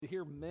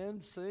hear men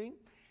sing.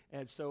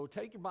 And so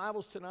take your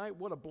Bibles tonight.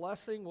 What a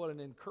blessing, what an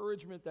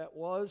encouragement that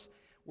was.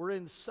 We're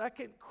in 2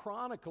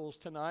 Chronicles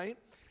tonight.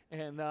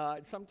 And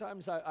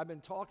sometimes I've been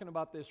talking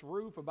about this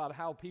roof, about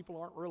how people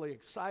aren't really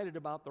excited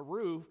about the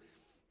roof.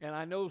 And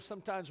I know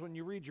sometimes when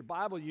you read your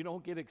Bible, you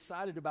don't get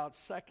excited about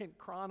 2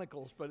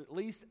 Chronicles, but at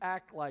least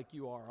act like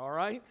you are, all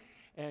right?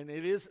 And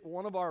it is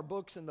one of our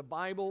books in the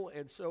Bible.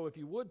 And so if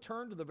you would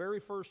turn to the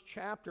very first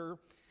chapter,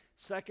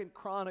 2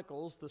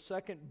 Chronicles, the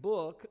second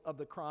book of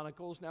the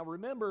Chronicles. Now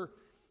remember,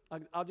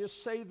 I'll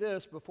just say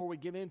this before we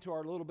get into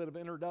our little bit of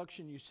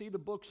introduction. You see the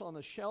books on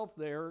the shelf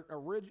there.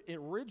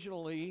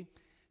 Originally,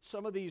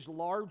 some of these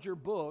larger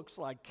books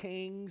like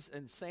Kings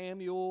and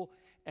Samuel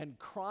and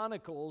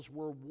Chronicles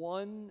were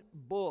one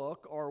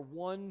book or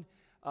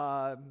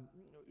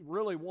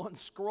really one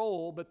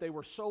scroll, but they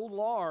were so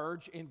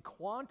large in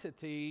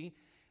quantity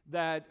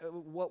that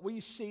what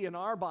we see in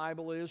our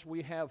Bible is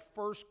we have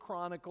 1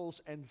 Chronicles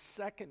and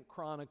 2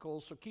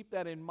 Chronicles, so keep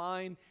that in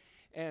mind.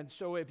 And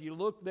so if you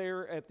look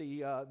there at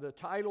the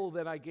title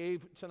that I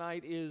gave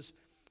tonight is,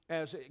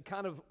 as it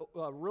kind of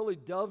really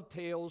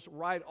dovetails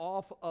right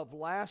off of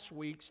last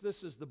week's,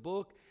 this is the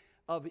book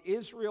of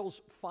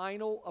Israel's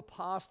final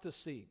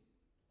apostasy.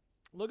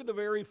 Look at the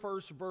very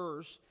first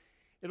verse.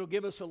 It'll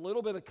give us a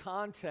little bit of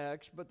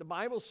context, but the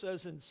Bible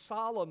says, "And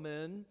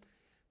Solomon,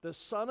 the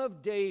son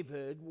of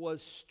David,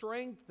 was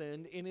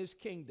strengthened in his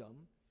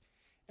kingdom,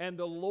 and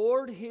the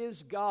Lord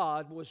his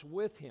God was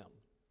with him."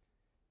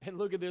 And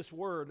look at this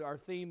word, our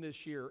theme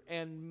this year,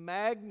 "and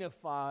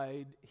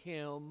magnified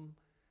him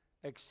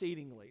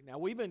exceedingly." Now,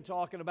 we've been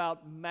talking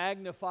about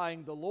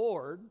magnifying the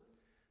Lord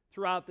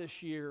throughout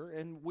this year,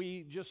 and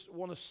we just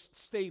want to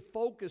stay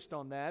focused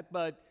on that.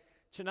 But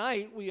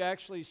tonight, we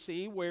actually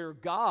see where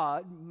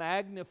God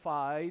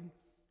magnified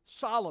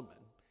Solomon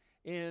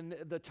in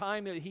the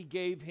time that he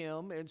gave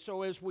him. And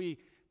so as we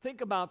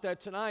think about that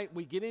tonight,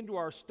 we get into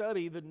our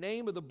study. The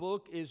name of the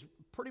book is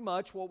pretty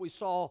much what we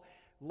saw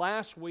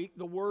last week.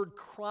 The word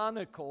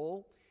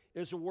chronicle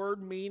is a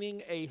word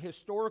meaning a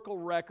historical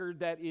record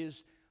that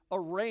is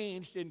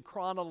arranged in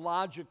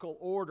chronological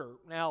order.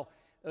 Now,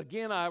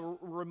 again, I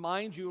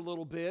remind you a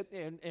little bit,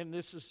 and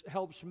this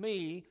helps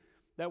me,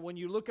 that when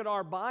you look at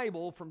our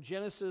Bible from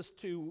Genesis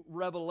to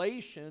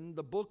Revelation,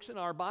 the books in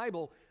our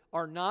Bible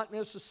are not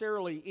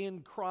necessarily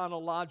in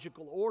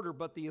chronological order,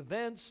 but the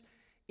events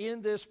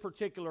in this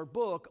particular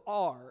book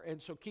are. And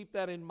so keep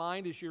that in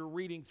mind as you're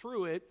reading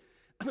through it.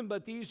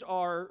 But these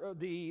are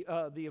the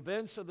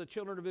events of the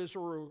children of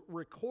Israel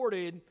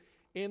recorded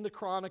in the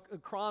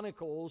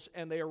Chronicles,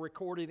 and they are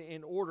recorded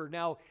in order.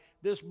 Now,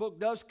 this book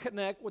does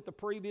connect with the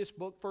previous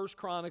book, 1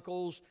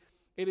 Chronicles.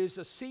 It is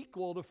a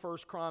sequel to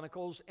 1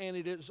 Chronicles, and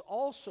it is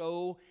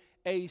also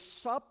a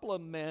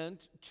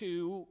supplement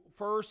to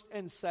 1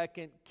 and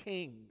 2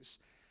 Kings.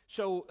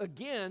 So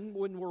again,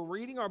 when we're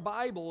reading our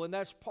Bible, and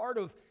that's part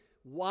of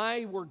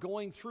why we're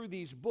going through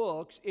these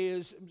books,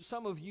 is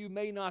some of you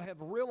may not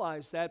have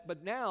realized that,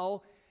 but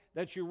now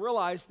that you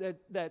realize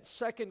that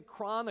 2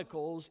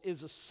 Chronicles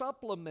is a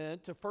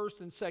supplement to 1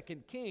 and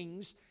 2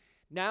 Kings,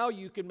 now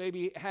you can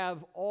maybe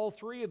have all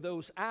three of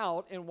those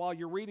out, and while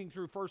you're reading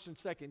through 1 and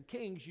 2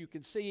 Kings, you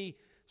can see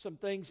some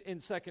things in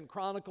 2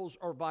 Chronicles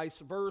or vice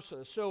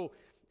versa. So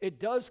it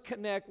does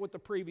connect with the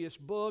previous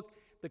book.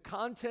 The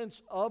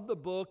contents of the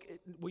book,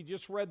 we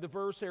just read the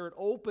verse there, it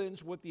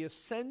opens with the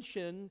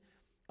ascension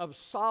of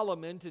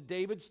Solomon to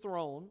David's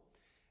throne,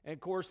 and of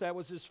course that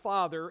was his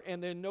father,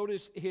 and then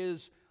notice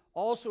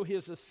also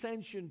his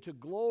ascension to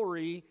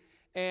glory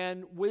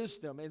and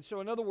wisdom. And so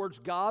in other words,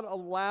 God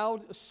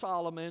allowed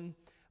Solomon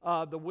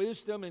the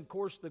wisdom and of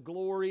course the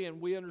glory,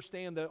 and we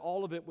understand that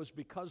all of it was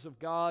because of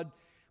God.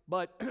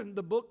 But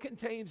the book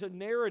contains a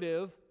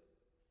narrative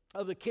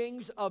of the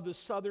kings of the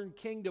southern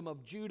kingdom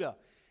of Judah.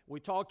 We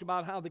talked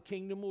about how the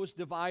kingdom was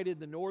divided,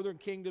 the northern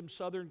kingdom,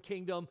 southern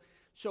kingdom.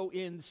 So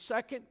in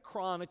 2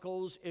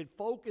 Chronicles, it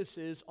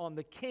focuses on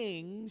the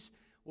kings,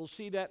 we'll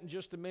see that in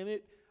just a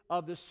minute,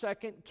 of the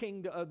second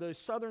kingdom, of the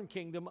southern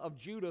kingdom of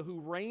Judah, who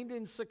reigned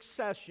in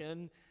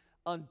succession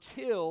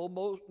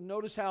until,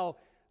 notice how,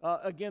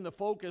 again, the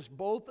focus,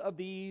 both of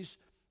these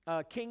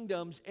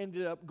kingdoms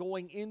ended up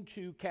going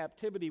into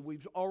captivity.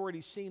 We've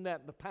already seen that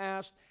in the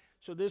past.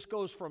 So this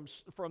goes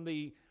from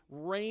the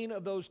reign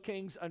of those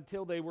kings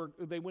until they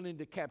went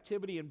into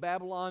captivity in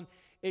Babylon.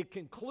 It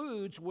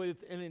concludes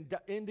with an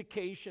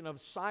indication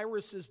of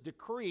Cyrus's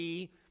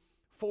decree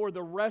for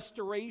the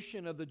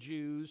restoration of the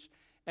Jews,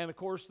 and of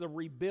course the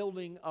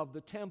rebuilding of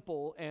the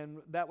temple, and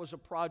that was a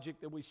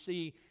project that we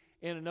see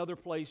in another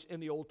place in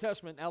the Old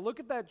Testament. Now look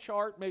at that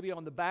chart maybe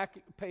on the back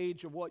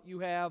page of what you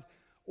have,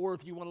 or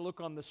if you want to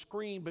look on the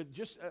screen, but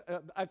just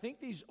I think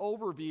these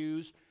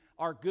overviews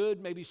are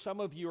good. Maybe some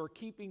of you are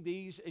keeping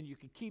these, and you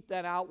can keep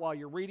that out while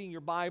you're reading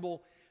your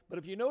Bible. But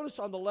if you notice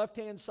on the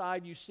left-hand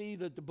side, you see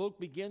that the book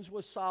begins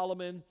with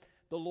Solomon.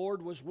 The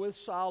Lord was with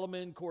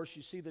Solomon. Of course,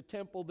 you see the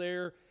temple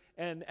there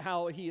and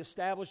how he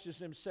establishes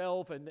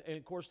himself, and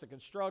of course the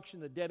construction,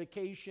 the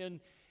dedication,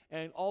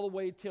 and all the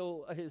way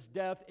till his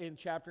death in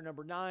chapter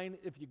number 9.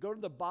 If you go to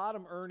the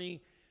bottom,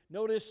 Ernie,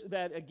 Notice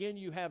that, again,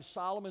 you have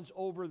Solomon's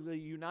over the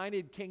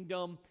United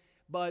Kingdom,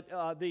 but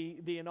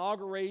the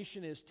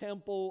inauguration, his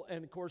temple,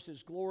 and, of course,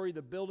 his glory,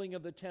 the building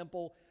of the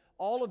temple,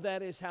 all of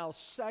that is how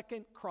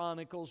 2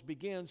 Chronicles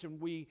begins, and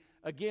we,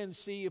 again,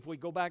 see, if we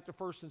go back to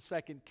 1 and 2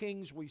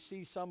 Kings, we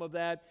see some of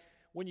that.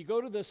 When you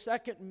go to the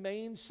second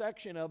main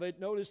section of it,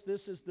 notice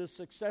this is the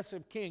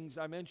successive kings.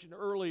 I mentioned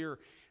earlier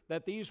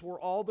that these were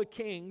all the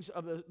kings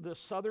of the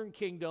southern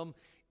kingdom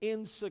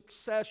in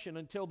succession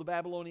until the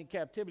Babylonian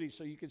captivity.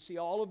 So you can see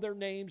all of their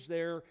names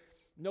there.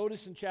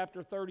 Notice in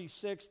chapter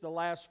 36, the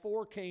last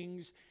 4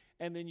 kings,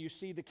 and then you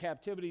see the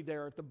captivity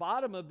there. At the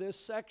bottom of this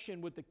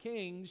section with the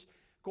kings,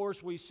 of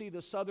course, we see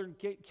the southern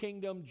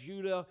kingdom,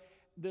 Judah.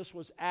 This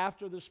was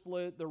after the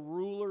split, the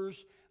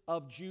rulers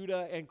of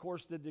Judah, and, of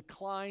course, the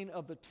decline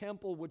of the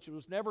temple, which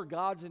was never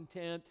God's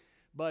intent,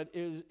 but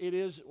it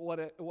is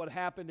what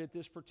happened at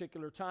this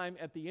particular time.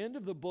 At the end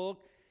of the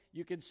book,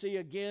 you can see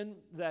again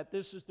that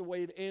this is the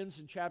way it ends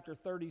in chapter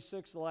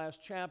 36, the last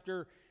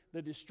chapter,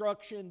 the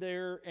destruction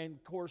there, and,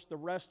 of course, the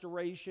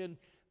restoration.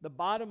 The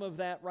bottom of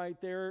that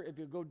right there, if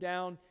you go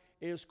down,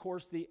 is, of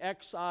course, the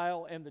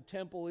exile, and the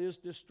temple is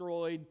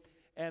destroyed.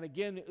 And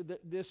again,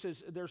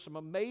 there's some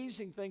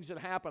amazing things that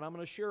happen. I'm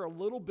going to share a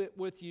little bit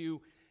with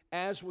you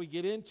as we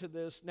get into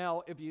this.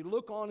 Now, if you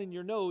look on in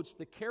your notes,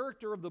 the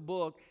character of the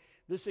book,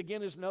 this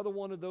again is another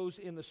one of those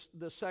in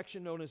the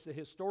section known as the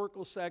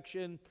historical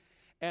section.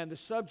 And the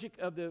subject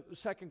of the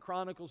 2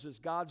 Chronicles is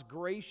God's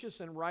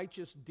gracious and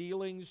righteous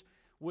dealings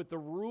with the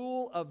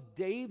rule of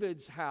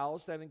David's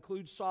house, that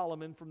includes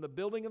Solomon, from the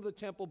building of the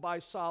temple by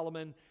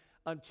Solomon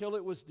until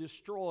it was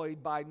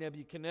destroyed by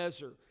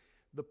Nebuchadnezzar.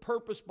 The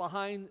purpose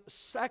behind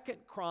 2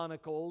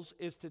 Chronicles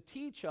is to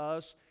teach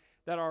us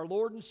that our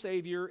Lord and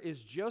Savior is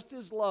just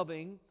as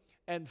loving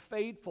and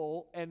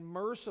faithful and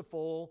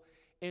merciful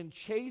in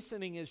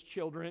chastening His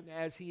children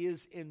as He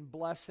is in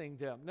blessing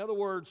them. In other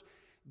words,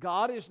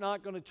 God is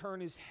not going to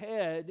turn His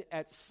head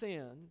at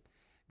sin.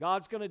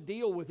 God's going to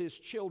deal with His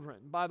children.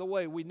 By the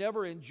way, we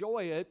never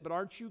enjoy it, but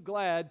aren't you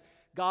glad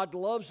God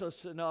loves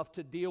us enough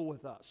to deal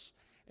with us?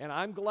 And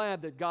I'm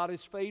glad that God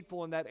is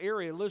faithful in that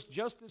area,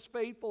 just as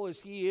faithful as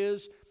He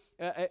is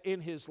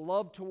in His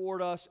love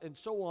toward us and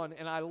so on.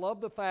 And I love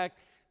the fact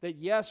that,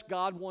 yes,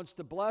 God wants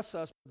to bless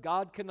us, but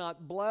God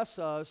cannot bless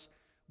us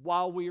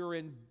while we are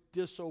in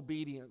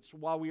disobedience,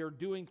 while we are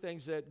doing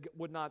things that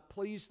would not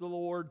please the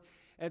Lord.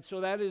 And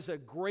so that is a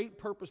great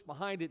purpose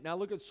behind it. Now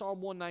look at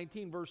Psalm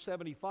 119, verse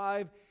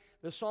 75.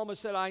 The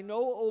psalmist said, I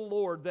know, O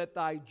Lord, that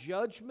Thy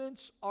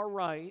judgments are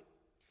right,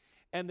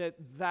 and that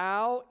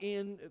thou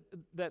in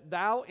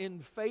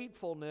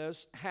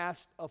faithfulness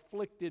hast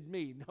afflicted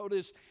me.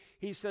 Notice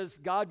he says,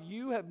 God,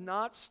 you have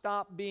not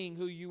stopped being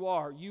who you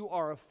are. You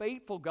are a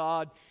faithful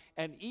God,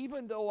 and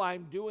even though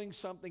I'm doing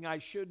something I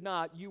should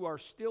not, you are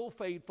still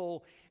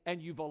faithful,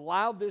 and you've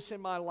allowed this in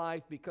my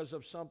life because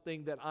of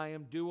something that I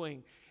am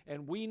doing.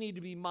 And we need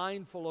to be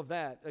mindful of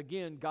that.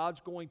 Again,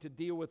 God's going to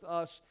deal with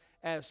us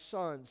as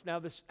sons. Now,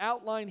 this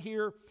outline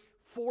here,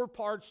 4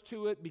 parts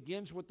to it,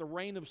 begins with the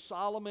reign of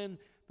Solomon.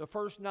 The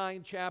first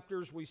 9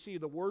 chapters, we see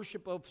the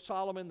worship of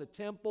Solomon, the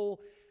temple,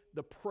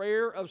 the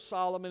prayer of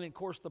Solomon, and, of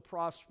course, the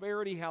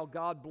prosperity, how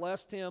God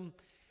blessed him.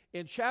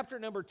 In chapter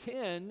number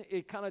 10,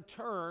 it kind of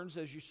turns,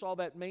 as you saw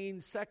that main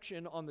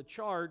section on the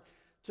chart,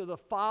 to the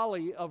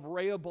folly of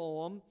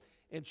Rehoboam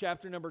in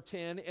chapter number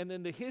 10, and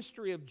then the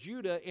history of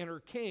Judah and her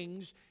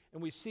kings,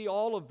 and we see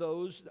all of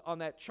those on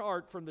that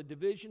chart from the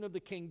division of the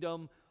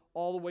kingdom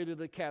all the way to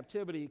the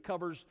captivity. It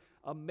covers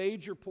a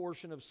major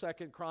portion of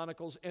 2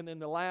 Chronicles, and then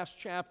the last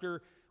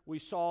chapter we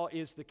saw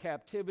is the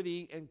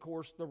captivity and, of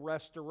course, the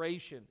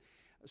restoration.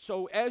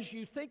 So as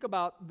you think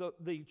about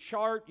the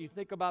chart, you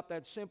think about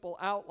that simple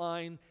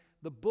outline,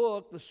 the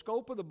book, the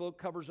scope of the book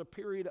covers a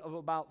period of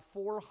about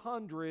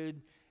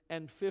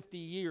 450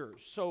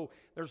 years. So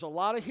there's a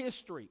lot of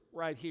history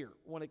right here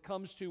when it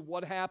comes to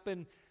what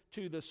happened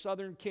to the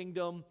southern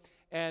kingdom.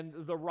 And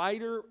the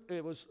writer,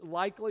 it was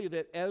likely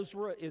that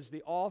Ezra is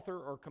the author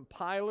or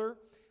compiler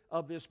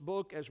of this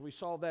book, as we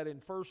saw that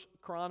in 1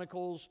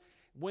 Chronicles.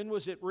 When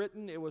was it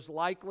written? It was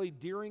likely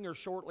during or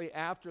shortly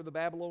after the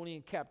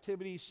Babylonian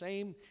captivity.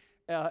 Same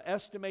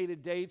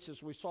estimated dates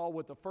as we saw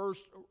with the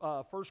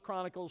First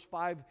Chronicles,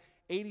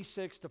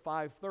 586 to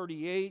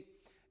 538.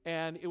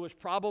 And it was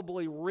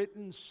probably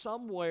written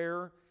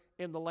somewhere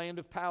in the land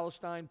of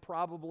Palestine,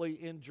 probably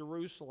in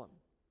Jerusalem.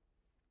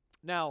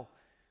 Now,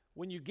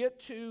 when you get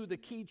to the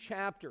key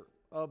chapter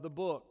of the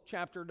book,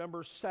 chapter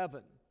number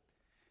 7,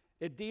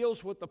 it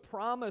deals with the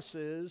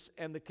promises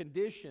and the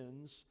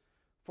conditions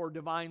for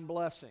divine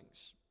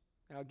blessings.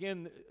 Now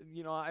again,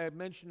 I had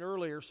mentioned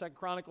earlier, 2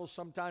 Chronicles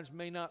sometimes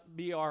may not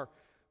be our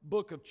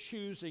book of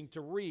choosing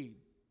to read.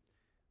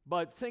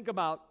 But think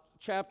about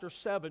chapter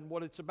 7,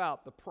 what it's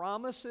about. The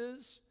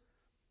promises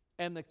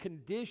and the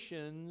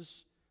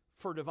conditions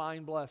for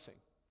divine blessing.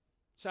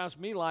 Sounds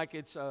to me like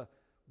it's a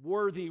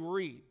worthy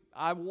read.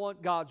 I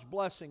want God's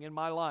blessing in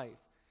my life.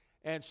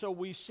 And so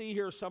we see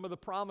here some of the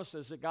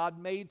promises that God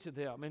made to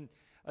them. And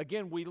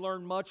again, we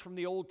learn much from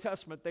the Old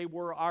Testament. They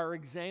were our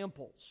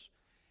examples.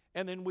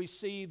 And then we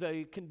see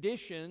the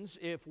conditions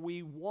if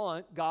we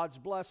want God's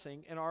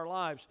blessing in our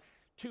lives.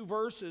 2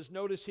 verses,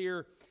 notice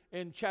here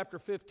in chapter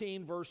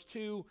 15, verse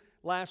 2,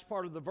 last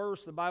part of the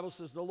verse, the Bible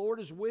says, "The Lord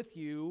is with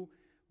you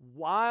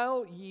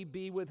while ye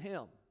be with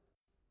him."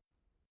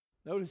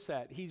 Notice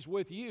that. He's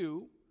with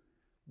you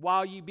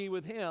while ye be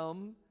with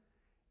him,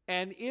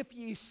 and if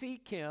ye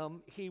seek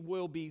him, he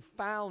will be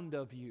found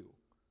of you.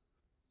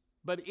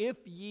 But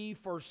if ye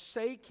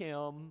forsake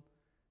him,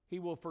 he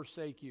will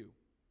forsake you.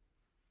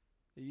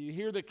 You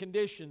hear the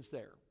conditions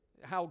there,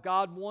 how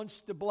God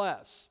wants to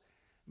bless.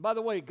 By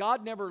the way,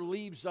 God never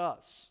leaves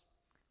us.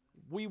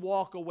 We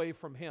walk away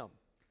from him.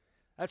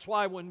 That's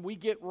why when we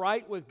get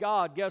right with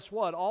God, guess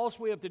what? All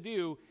we have to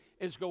do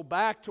is go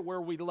back to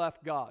where we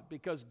left God,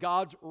 because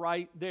God's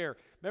right there.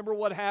 Remember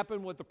what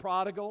happened with the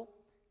prodigal?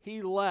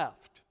 He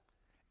left.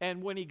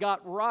 And when he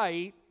got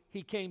right,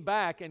 he came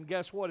back, and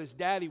guess what? His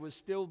daddy was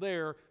still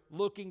there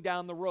looking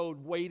down the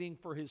road, waiting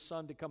for his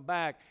son to come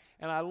back.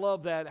 And I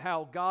love that,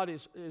 how God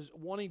is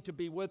wanting to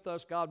be with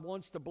us. God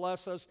wants to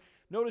bless us.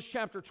 Notice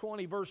chapter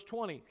 20, verse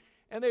 20.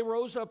 "And they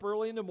rose up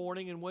early in the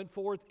morning and went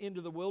forth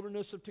into the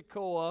wilderness of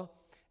Tekoa.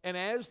 And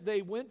as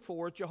they went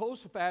forth,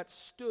 Jehoshaphat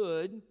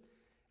stood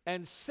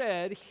and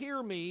said,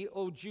 Hear me,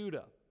 O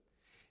Judah,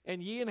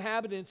 and ye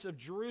inhabitants of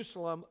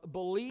Jerusalem,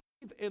 believe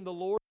in the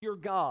Lord your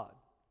God.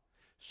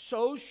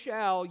 So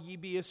shall ye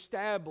be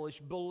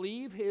established.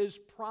 Believe his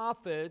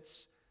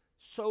prophets,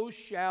 so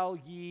shall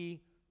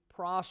ye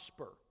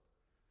prosper."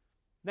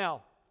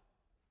 Now,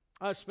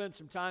 I spent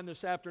some time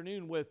this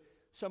afternoon with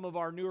some of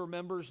our newer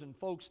members and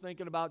folks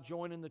thinking about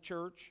joining the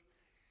church.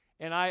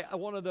 And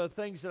one of the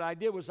things that I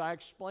did was I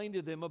explained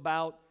to them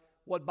about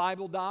what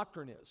Bible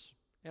doctrine is.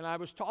 And I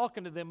was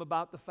talking to them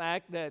about the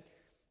fact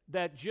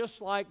that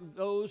just like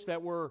those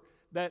that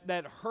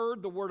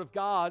heard the Word of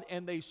God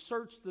and they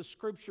searched the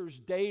Scriptures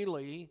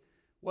daily,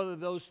 whether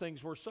those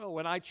things were so.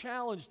 And I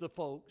challenged the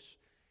folks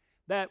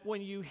that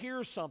when you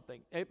hear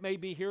something, it may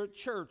be here at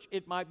church,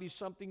 it might be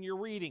something you're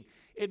reading,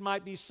 it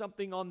might be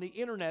something on the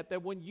internet,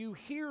 that when you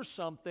hear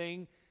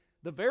something,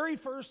 the very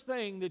first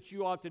thing that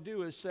you ought to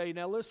do is say,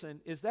 now listen,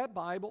 is that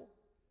Bible?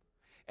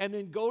 And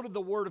then go to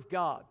the Word of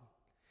God.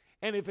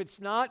 And if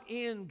it's not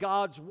in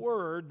God's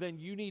Word, then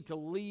you need to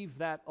leave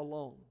that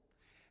alone.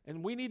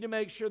 And we need to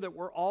make sure that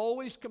we're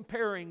always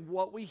comparing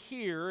what we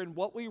hear and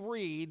what we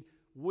read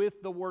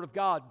with the Word of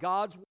God.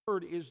 God's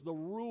Word is the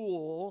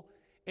rule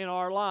in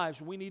our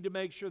lives. We need to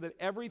make sure that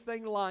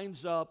everything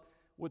lines up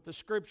with the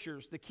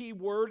Scriptures. The key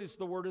word is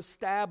the word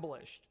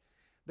established.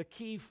 The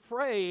key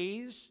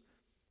phrase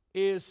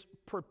is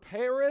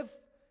prepareth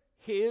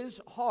his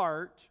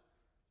heart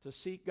to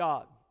seek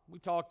God. We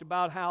talked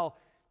about how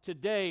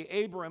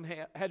today Abram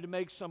had to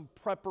make some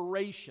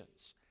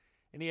preparations,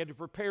 and he had to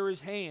prepare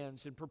his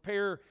hands and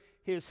prepare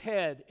his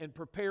head and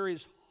prepare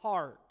his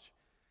heart.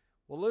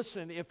 Well,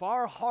 listen, if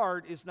our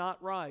heart is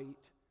not right,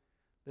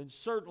 then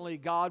certainly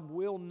God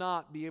will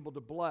not be able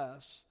to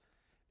bless.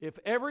 If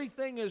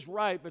everything is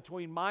right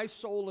between my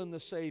soul and the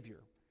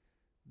Savior,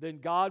 then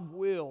God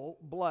will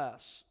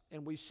bless.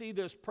 And we see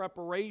this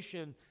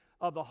preparation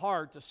of the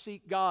heart to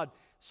seek God.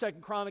 2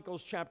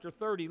 Chronicles chapter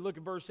 30, look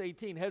at verse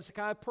 18.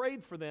 Hezekiah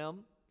prayed for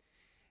them,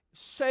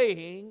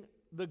 saying,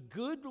 The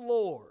good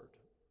Lord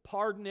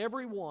pardon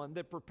every one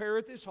that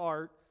prepareth his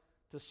heart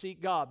to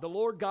seek God. The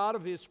Lord God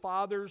of his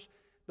fathers,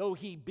 though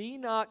he be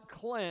not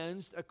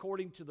cleansed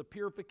according to the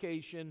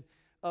purification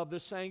of the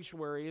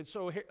sanctuary. And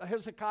so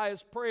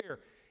Hezekiah's prayer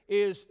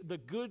is, the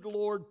good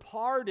Lord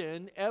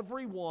pardon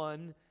every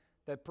one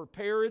that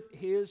prepareth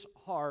his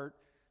heart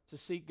to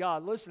seek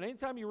God. Listen,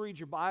 anytime you read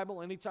your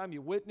Bible, anytime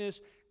you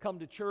witness, come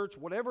to church,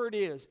 whatever it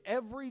is,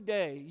 every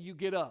day you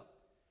get up,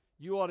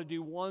 you ought to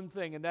do one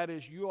thing, and that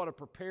is you ought to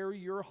prepare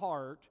your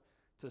heart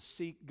to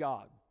seek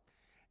God.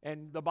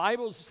 And the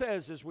Bible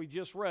says, as we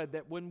just read,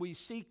 that when we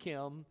seek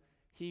him,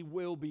 he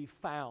will be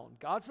found.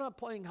 God's not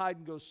playing hide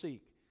and go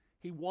seek.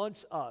 He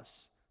wants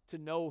us to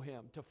know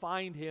him, to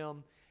find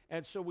him.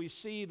 And so we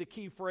see the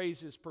key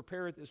phrase is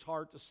prepareth his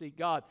heart to seek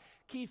God.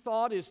 Key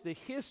thought is the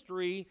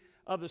history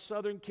of the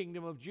southern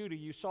kingdom of Judah.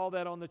 You saw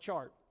that on the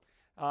chart.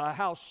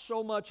 How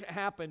so much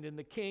happened in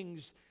the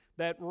kings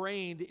that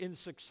reigned in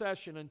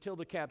succession until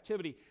the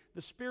captivity.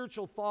 The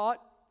spiritual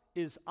thought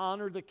is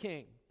honor the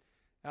king.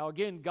 Now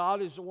again,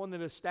 God is the one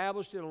that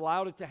established it,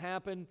 allowed it to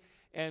happen,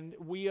 and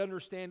we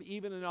understand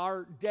even in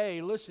our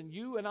day, listen,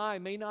 you and I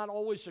may not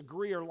always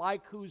agree or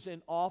like who's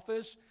in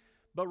office,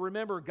 but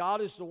remember,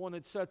 God is the one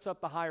that sets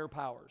up the higher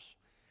powers.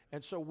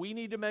 And so we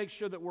need to make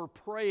sure that we're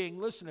praying.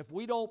 Listen, if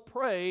we don't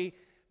pray,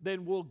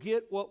 then we'll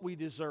get what we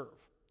deserve.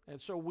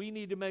 And so we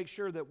need to make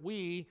sure that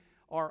we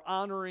are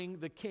honoring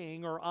the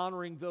king or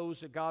honoring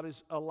those that God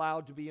has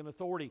allowed to be in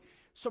authority.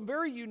 Some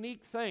very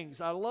unique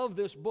things. I love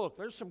this book.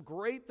 There's some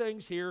great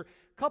things here.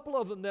 A couple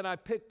of them that I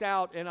picked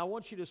out, and I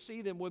want you to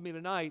see them with me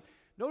tonight.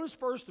 Notice,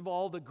 first of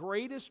all, the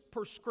greatest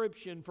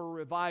prescription for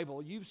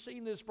revival. You've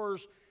seen this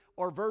verse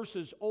or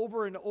verses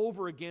over and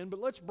over again, but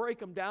let's break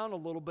them down a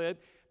little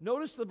bit.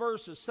 Notice the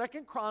verses,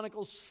 2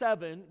 Chronicles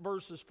 7,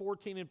 verses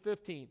 14 and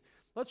 15.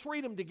 Let's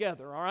read them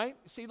together, all right?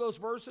 See those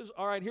verses?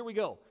 All right, here we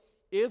go.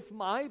 If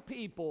my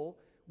people,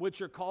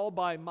 which are called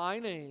by my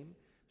name,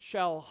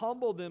 shall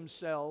humble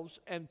themselves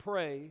and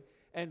pray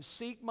and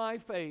seek my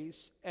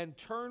face and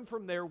turn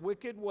from their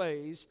wicked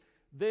ways,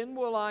 then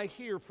will I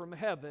hear from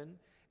heaven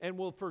and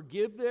will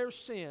forgive their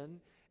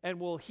sin and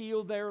will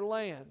heal their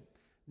land.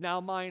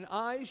 Now mine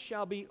eyes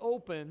shall be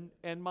open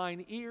and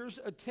mine ears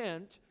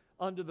attent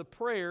unto the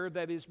prayer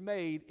that is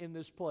made in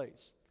this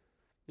place.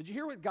 Did you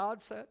hear what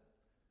God said?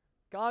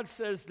 God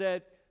says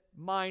that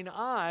mine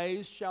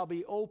eyes shall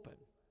be open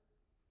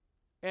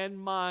and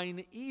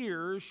mine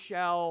ears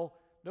shall,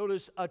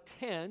 notice,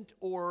 attend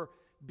or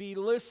be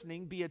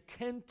listening, be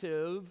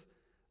attentive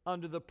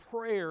unto the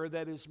prayer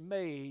that is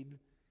made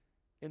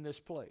in this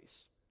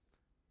place.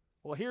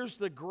 Well, here's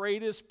the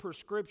greatest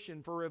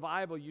prescription for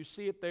revival. You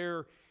see it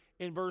there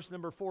in verse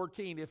number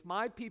 14. If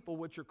my people,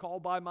 which are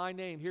called by my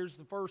name, here's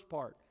the first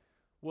part,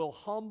 will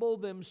humble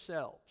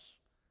themselves.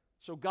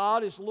 So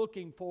God is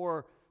looking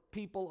for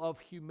people of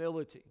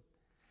humility.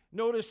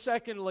 Notice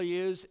secondly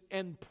is,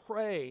 and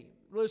pray.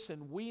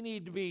 Listen, we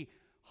need to be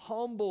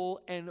humble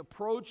and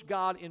approach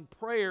God in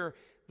prayer.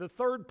 The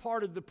third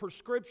part of the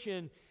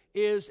prescription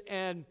is,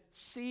 and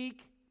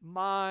seek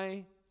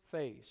my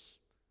face.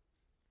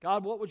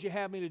 God, what would you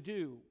have me to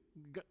do?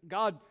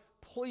 God,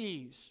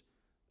 please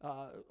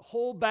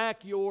hold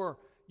back your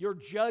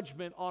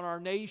judgment on our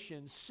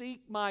nation.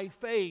 Seek my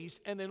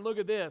face, and then look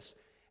at this,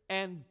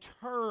 and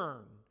turn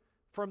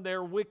from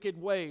their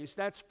wicked ways.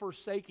 That's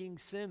forsaking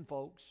sin,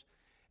 folks.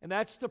 And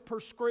that's the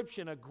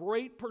prescription, a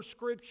great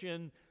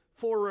prescription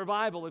for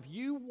revival. If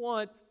you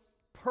want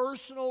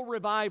personal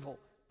revival,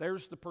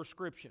 there's the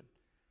prescription,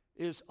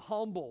 is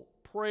humble,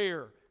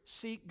 prayer,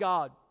 seek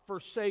God,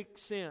 forsake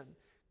sin.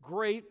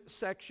 Great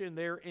section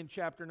there in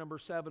chapter number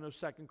 7 of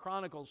 2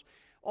 Chronicles.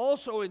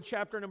 Also in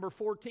chapter number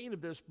 14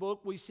 of this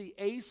book, we see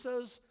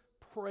Asa's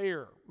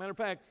prayer. Matter of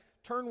fact,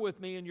 turn with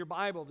me in your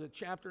Bible to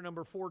chapter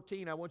number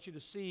 14. I want you to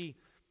see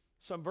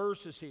some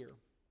verses here.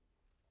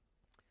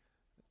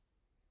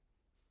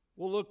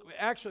 We'll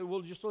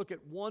just look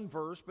at one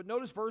verse, but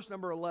notice verse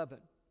number 11.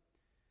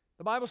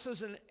 The Bible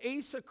says, and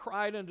Asa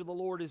cried unto the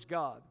Lord his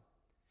God,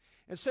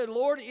 and said,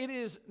 Lord, it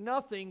is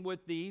nothing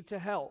with thee to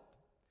help,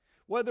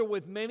 whether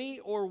with many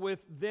or with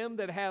them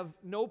that have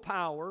no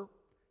power.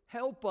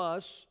 Help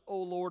us, O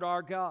Lord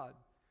our God.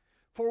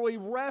 For we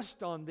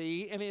rest on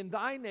thee, and in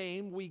thy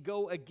name we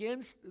go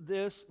against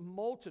this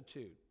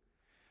multitude.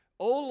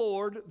 O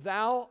Lord,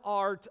 thou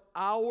art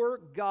our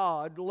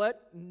God.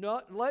 Let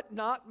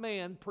not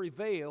man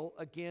prevail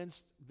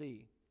against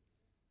thee.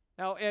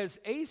 Now, as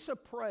Asa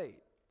prayed,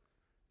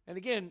 and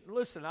again,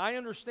 listen, I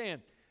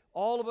understand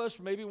all of us,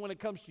 maybe when it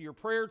comes to your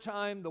prayer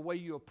time, the way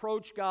you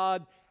approach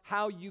God,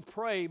 how you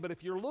pray, but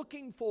if you're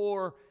looking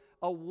for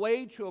a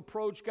way to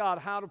approach God,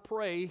 how to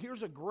pray,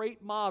 here's a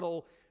great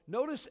model.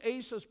 Notice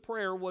Asa's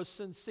prayer was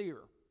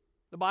sincere.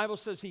 The Bible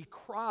says he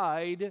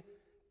cried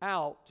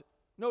out.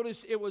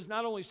 Notice it was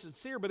not only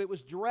sincere, but it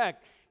was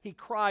direct. He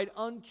cried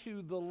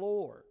unto the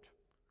Lord.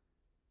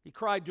 He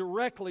cried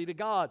directly to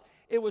God.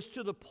 It was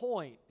to the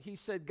point. He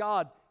said,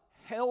 God,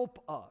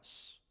 help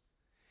us.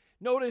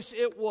 Notice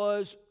it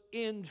was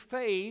in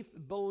faith,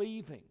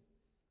 believing.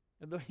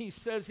 And he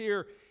says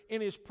here in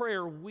his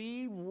prayer,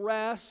 we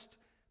rest,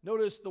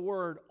 notice the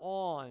word,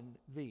 on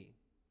thee.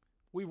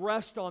 We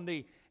rest on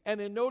thee. And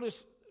then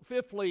notice,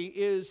 fifthly,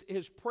 is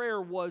his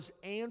prayer was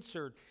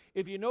answered.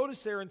 If you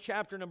notice there in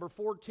chapter number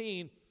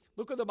 14,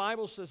 look what the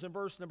Bible says in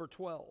verse number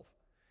 12.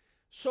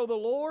 So the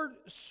Lord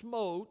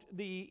smote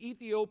the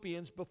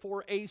Ethiopians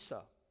before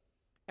Asa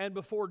and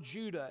before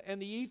Judah,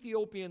 and the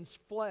Ethiopians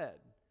fled.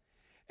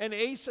 And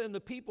Asa and the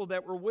people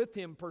that were with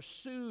him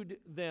pursued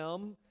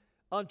them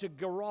unto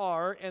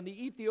Gerar, and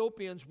the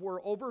Ethiopians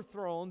were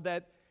overthrown,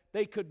 that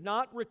they could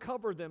not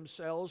recover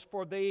themselves,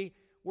 for they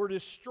were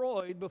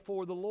destroyed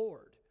before the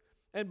Lord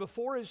and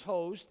before his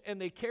host, and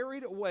they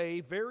carried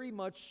away very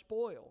much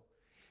spoil.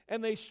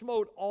 And they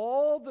smote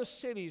all the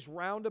cities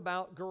round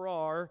about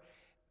Gerar,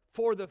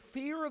 for the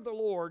fear of the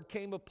Lord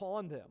came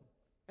upon them.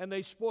 And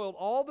they spoiled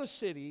all the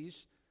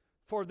cities,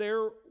 for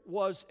there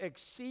was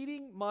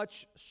exceeding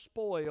much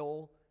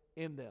spoil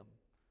in them.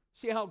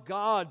 See how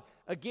God,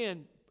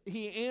 again,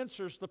 he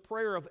answers the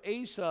prayer of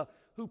Asa,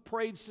 who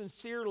prayed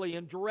sincerely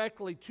and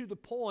directly to the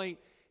point.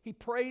 He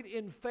prayed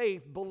in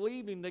faith,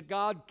 believing that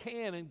God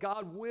can and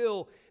God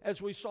will,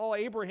 as we saw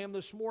Abraham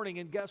this morning.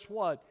 And guess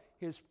what?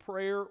 His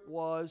prayer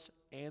was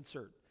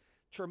answered.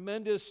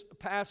 Tremendous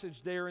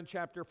passage there in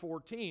chapter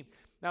 14.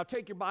 Now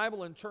take your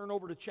Bible and turn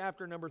over to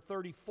chapter number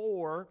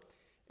 34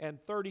 and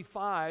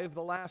 35,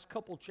 the last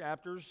couple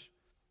chapters,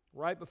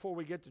 right before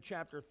we get to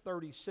chapter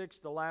 36,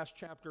 the last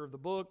chapter of the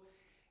book.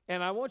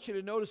 And I want you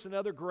to notice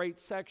another great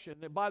section.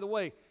 And by the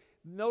way,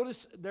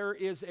 notice there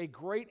is a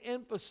great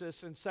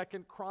emphasis in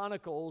 2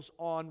 Chronicles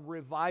on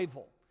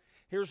revival.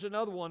 Here's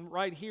another one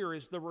right here,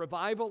 is the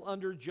revival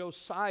under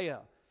Josiah.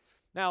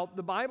 Now,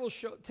 the Bible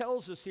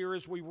tells us here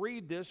as we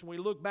read this and we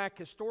look back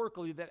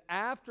historically that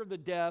after the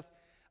death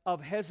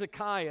of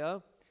Hezekiah,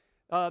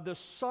 the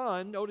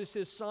son, notice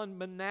his son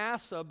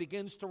Manasseh,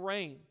 begins to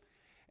reign.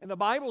 And the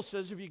Bible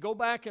says, if you go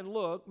back and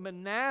look,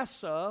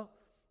 Manasseh,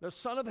 the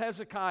son of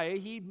Hezekiah,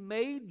 he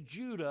made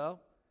Judah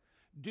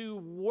do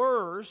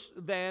worse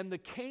than the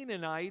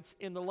Canaanites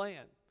in the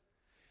land.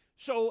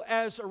 So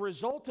as a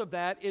result of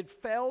that, it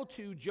fell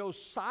to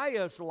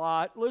Josiah's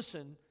lot,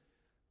 listen,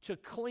 to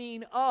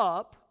clean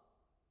up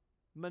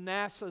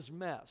Manasseh's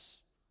mess,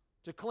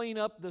 to clean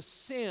up the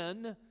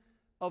sin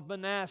of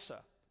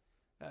Manasseh.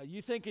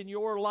 You think in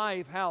your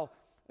life how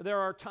there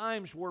are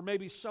times where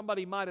maybe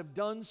somebody might have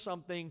done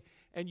something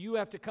and you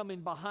have to come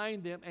in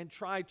behind them and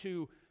try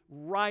to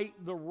right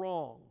the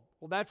wrong.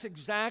 Well, that's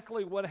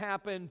exactly what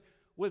happened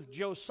with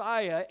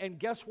Josiah, and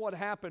guess what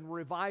happened?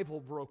 Revival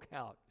broke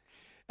out.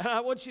 And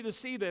I want you to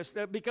see this,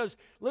 because,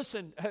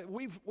 listen,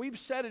 we've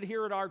said it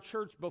here at our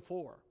church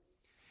before.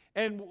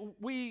 And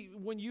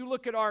when you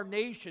look at our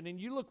nation and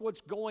you look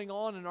what's going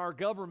on in our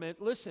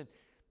government, listen,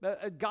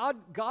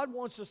 God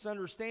wants us to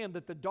understand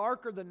that the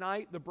darker the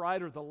night, the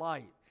brighter the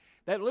light.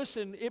 That,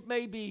 listen, it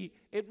may be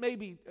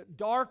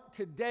dark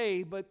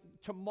today, but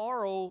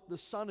tomorrow the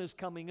sun is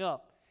coming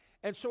up.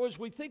 And so as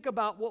we think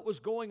about what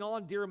was going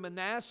on during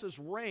Manasseh's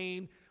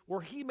reign,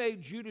 where he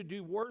made Judah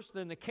do worse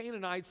than the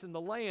Canaanites in the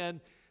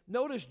land,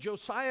 notice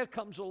Josiah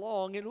comes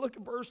along, and look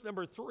at verse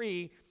number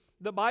 3.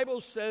 The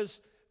Bible says,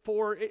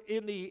 for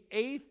in the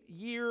 8th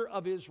year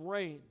of his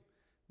reign.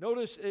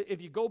 Notice,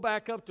 if you go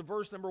back up to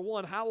verse number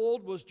 1, how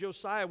old was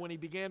Josiah when he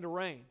began to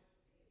reign?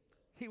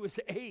 He was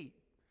 8.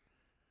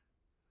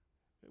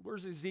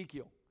 Where's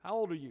Ezekiel? How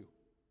old are you?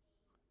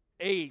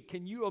 8.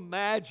 Can you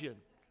imagine?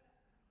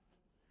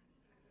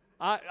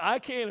 I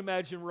can't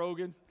imagine,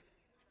 Rogan.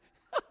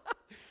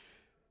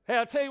 Hey,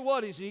 I'll tell you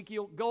what,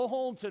 Ezekiel, go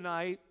home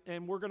tonight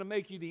and we're going to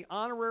make you the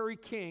honorary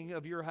king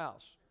of your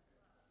house.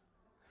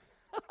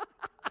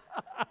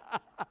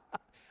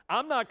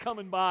 I'm not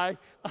coming by.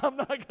 I'm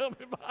not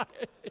coming by.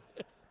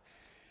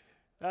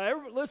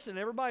 Listen,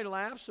 everybody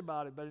laughs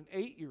about it, but an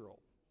 8-year-old.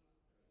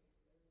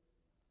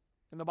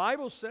 And the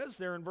Bible says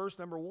there in verse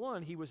number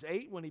 1, he was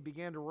 8 when he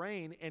began to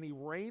reign, and he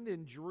reigned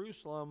in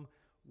Jerusalem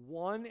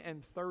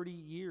 31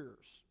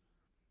 years.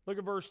 Look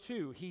at verse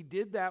 2. He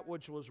did that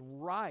which was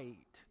right.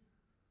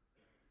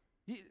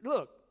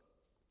 Look,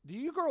 do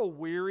you grow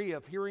weary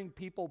of hearing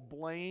people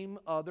blame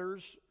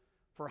others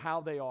for how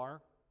they are?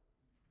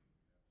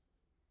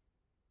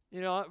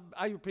 You know,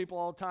 I hear people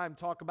all the time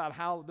talk about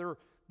how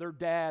their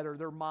dad or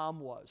their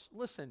mom was.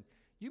 Listen,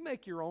 you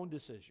make your own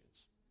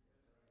decisions.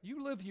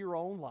 You live your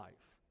own life.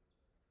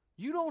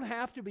 You don't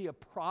have to be a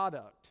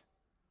product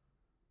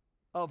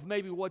of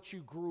maybe what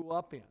you grew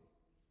up in.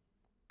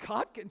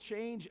 God can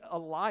change a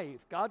life.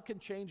 God can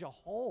change a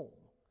home.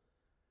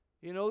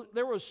 You know,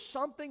 there was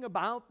something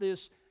about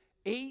this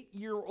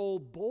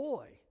 8-year-old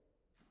boy.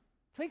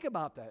 Think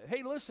about that.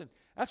 Hey, listen,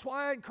 that's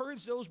why I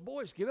encourage those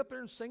boys, get up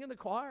there and sing in the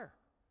choir.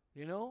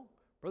 You know,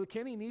 Brother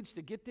Kenny needs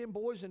to get them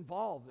boys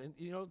involved. And,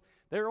 you know,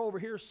 they're over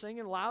here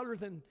singing louder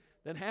than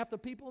half the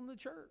people in the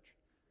church.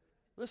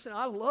 Listen,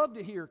 I love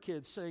to hear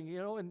kids sing, you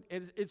know, and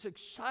it's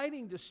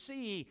exciting to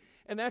see.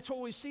 And that's what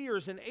we see here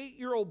is an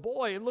 8-year-old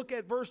boy. And look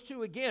at verse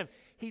 2 again.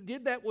 He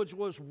did that which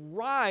was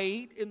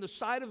right in the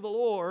sight of the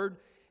Lord.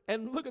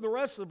 And look at the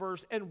rest of the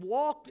verse. And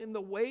walked in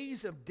the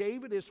ways of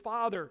David his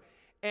father,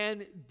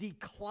 and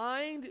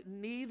declined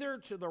neither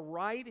to the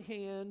right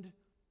hand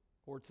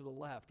or to the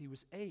left. He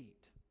was 8.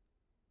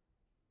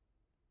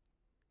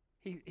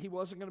 He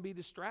wasn't going to be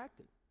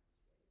distracted.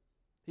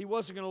 He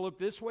wasn't going to look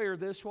this way or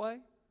this way.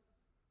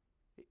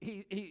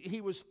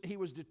 He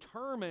was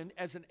determined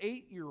as an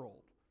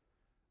 8-year-old.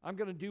 I'm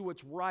going to do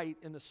what's right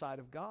in the sight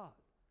of God.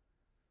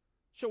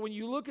 So when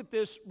you look at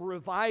this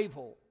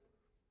revival,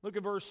 look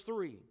at verse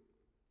 3.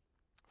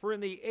 For in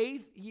the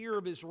 8th year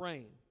of his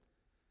reign,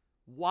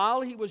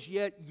 while he was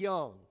yet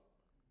young,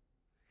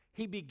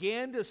 he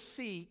began to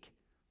seek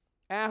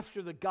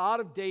after the God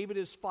of David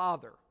his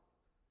father.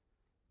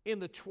 In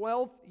the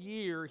 12th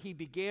year, he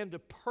began to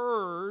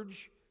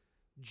purge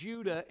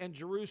Judah and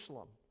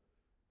Jerusalem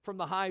from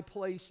the high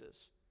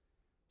places.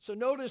 So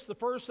notice the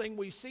first thing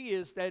we see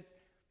is that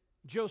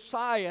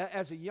Josiah,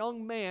 as a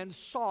young man,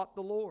 sought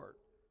the Lord.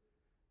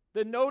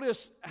 Then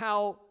notice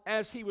how,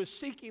 as he was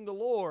seeking the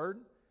Lord,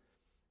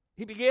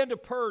 he began to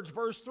purge,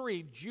 verse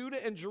 3,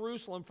 Judah and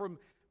Jerusalem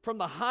from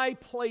the high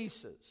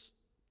places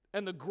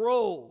and the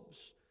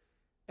groves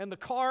and the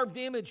carved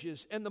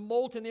images and the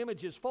molten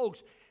images.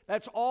 Folks,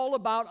 that's all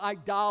about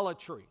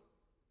idolatry.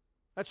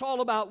 That's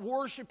all about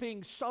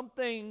worshiping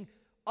something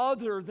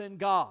other than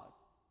God.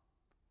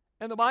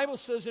 And the Bible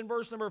says in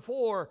verse number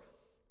 4,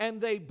 and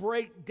they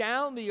break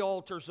down the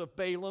altars of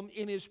Baalim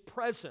in his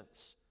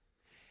presence,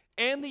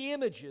 and the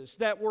images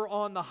that were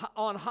on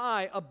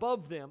high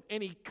above them.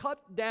 And he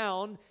cut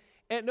down,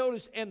 and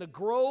notice, and the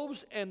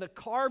groves and the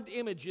carved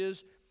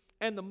images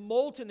and the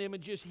molten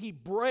images he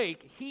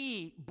brake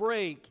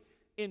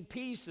in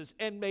pieces,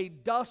 and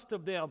made dust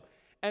of them,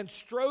 and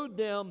strode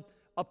them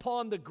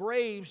upon the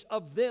graves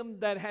of them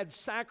that had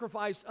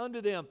sacrificed unto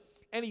them.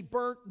 And he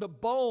burnt the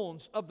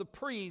bones of the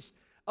priests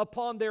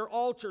upon their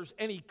altars,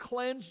 and he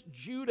cleansed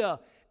Judah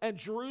and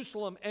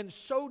Jerusalem, and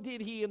so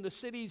did he in the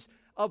cities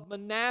of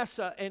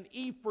Manasseh and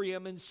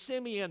Ephraim and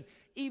Simeon,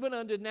 even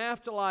unto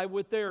Naphtali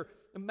with their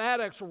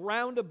mattocks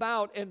round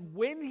about. And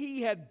when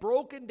he had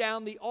broken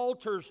down the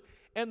altars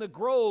and the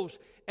groves,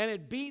 and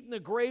had beaten the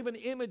graven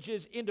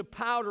images into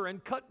powder,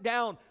 and cut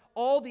down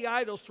all the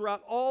idols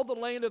throughout all the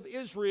land of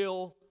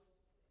Israel,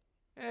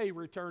 he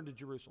returned to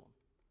Jerusalem.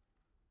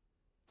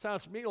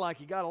 Sounds to me like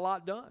he got a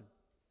lot done.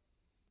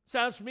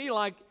 Sounds to me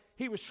like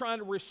he was trying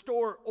to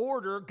restore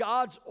order,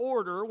 God's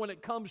order, when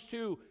it comes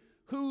to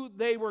who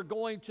they were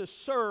going to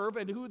serve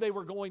and who they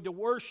were going to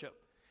worship.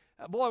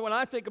 Boy, when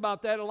I think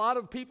about that, a lot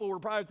of people were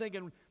probably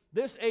thinking,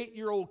 this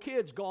 8-year-old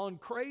kid's gone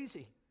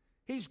crazy.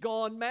 He's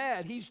gone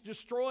mad. He's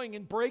destroying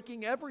and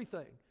breaking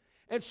everything.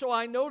 And so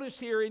I notice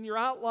here in your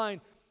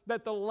outline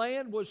that the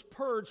land was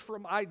purged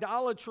from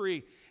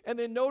idolatry. And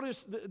then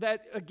notice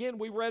that, again,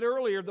 we read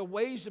earlier, the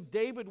ways of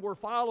David were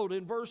followed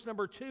in verse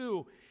number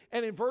 2.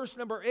 And in verse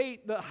number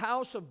 8, the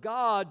house of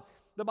God,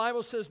 the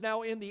Bible says,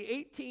 now in the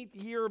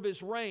 18th year of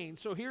his reign.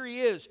 So here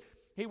he is.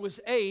 He was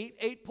 8.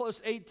 8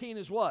 plus 18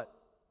 is what?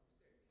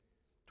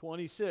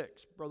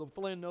 26. Brother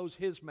Flynn knows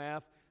his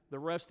math. The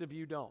rest of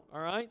you don't.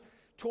 All right?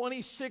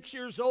 26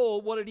 years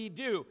old, what did he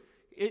do?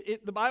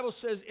 The Bible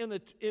says in the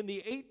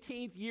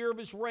 18th year of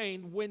his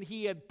reign, when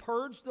he had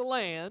purged the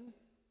land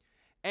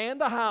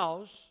and the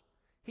house,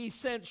 he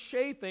sent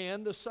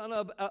Shaphan, the son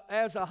of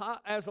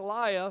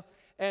Azaliah,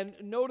 and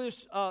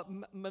notice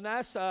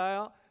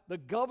Manasseh, the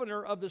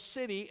governor of the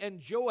city,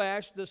 and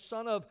Joash, the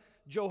son of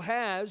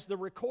Joahaz, the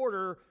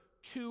recorder,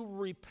 to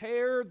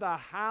repair the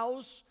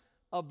house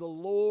of the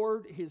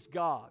Lord his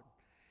God.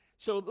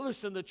 So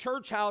listen, the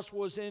church house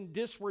was in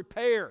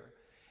disrepair.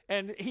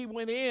 And he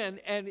went in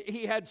and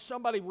he had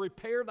somebody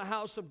repair the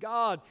house of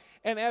God.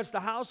 And as the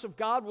house of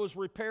God was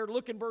repaired,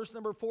 look in verse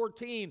number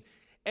 14.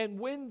 And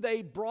when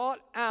they brought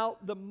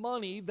out the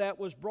money that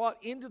was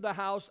brought into the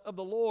house of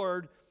the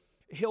Lord,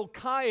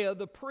 Hilkiah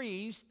the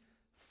priest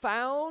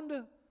found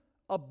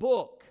a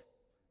book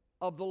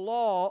of the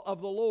law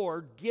of the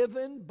Lord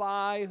given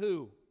by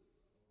who?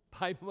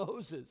 By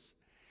Moses.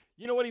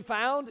 You know what he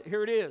found?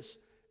 Here it is.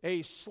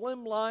 A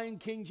slimline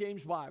King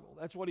James Bible.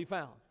 That's what he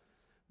found.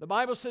 The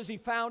Bible says he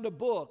found a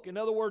book. In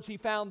other words, he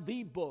found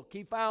the book.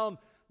 He found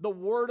the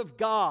Word of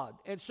God.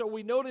 And so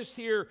we notice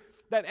here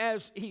that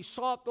as he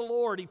sought the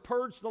Lord, he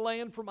purged the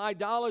land from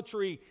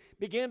idolatry,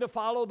 began to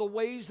follow the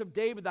ways of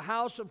David. The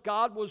house of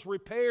God was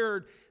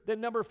repaired.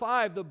 Then number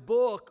 5, the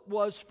book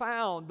was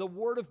found. The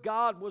Word of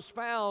God was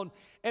found.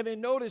 And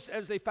then notice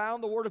as they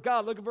found the Word of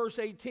God, look at verse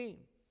 18.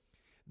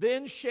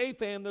 Then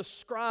Shaphan the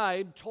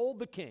scribe told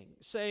the king,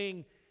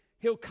 saying,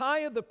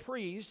 Hilkiah the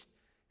priest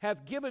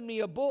hath given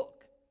me a book.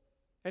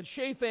 And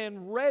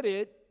Shaphan read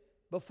it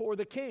before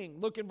the king.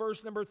 Look in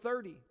verse number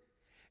 30.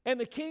 And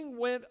the king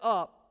went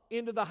up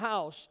into the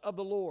house of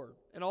the Lord,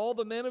 and all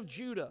the men of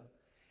Judah,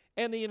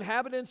 and the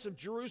inhabitants of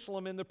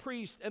Jerusalem, and the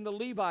priests, and the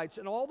Levites,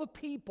 and all the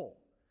people,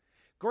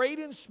 great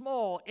and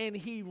small, and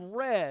he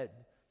read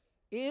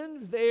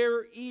in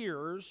their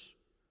ears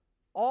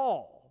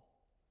all.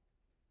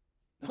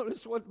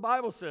 Notice what the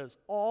Bible says.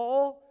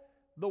 All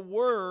the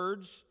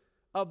words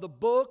of the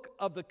book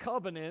of the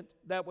covenant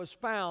that was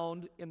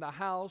found in the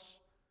house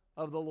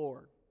of the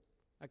Lord.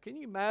 Now, can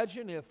you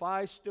imagine if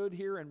I stood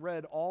here and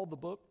read all the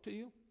book to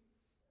you?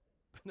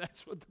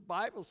 That's what the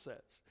Bible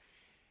says.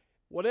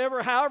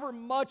 However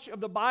much of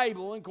the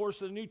Bible, and of course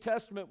the New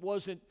Testament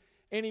wasn't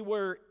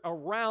anywhere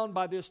around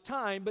by this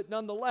time, but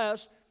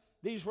nonetheless,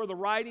 these were the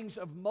writings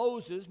of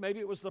Moses. Maybe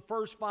it was the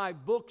first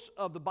 5 books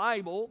of the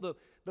Bible,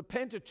 the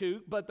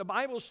Pentateuch, but the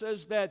Bible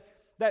says that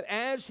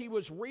as he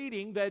was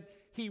reading, that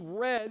he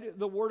read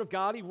the Word of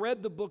God. He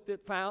read the book that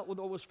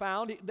was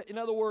found. In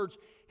other words,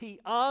 he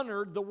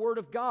honored the Word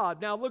of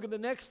God. Now look at the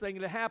next thing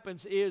that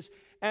happens is,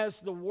 as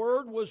the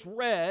Word was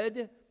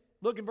read,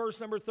 look in verse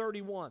number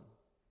 31.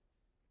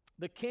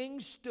 The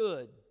king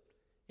stood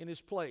in his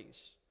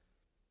place,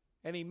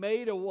 and he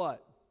made a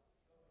what?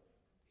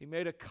 He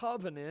made a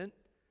covenant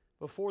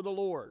before the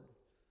Lord.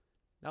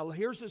 Now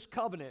here's his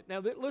covenant. Now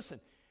listen,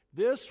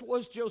 this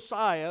was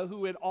Josiah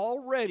who had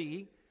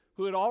already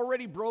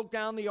broke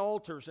down the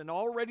altars and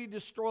already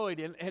destroyed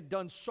and had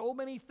done so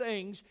many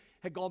things,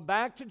 had gone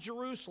back to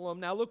Jerusalem.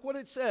 Now look what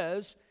it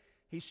says.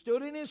 He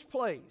stood in his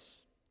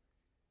place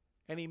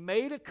and he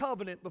made a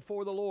covenant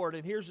before the Lord.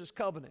 And here's his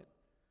covenant: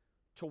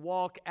 to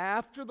walk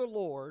after the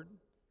Lord,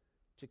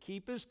 to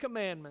keep his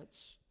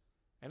commandments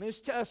and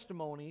his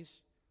testimonies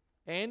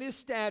and his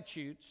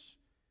statutes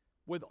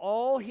with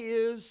all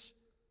his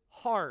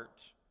heart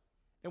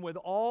and with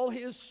all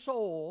his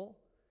soul,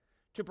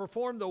 to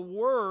perform the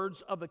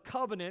words of the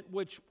covenant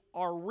which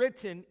are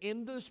written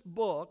in this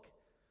book.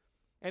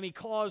 And he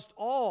caused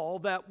all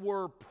that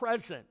were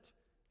present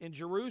in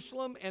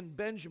Jerusalem and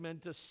Benjamin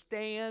to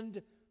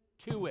stand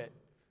to it.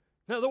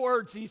 In other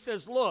words, he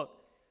says, look,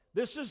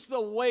 this is the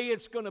way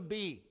it's going to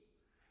be.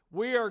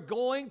 We are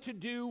going to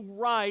do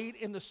right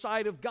in the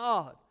sight of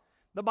God.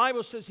 The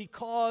Bible says he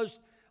caused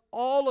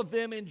all of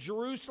them in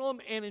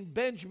Jerusalem and in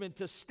Benjamin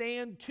to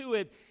stand to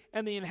it.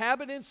 And the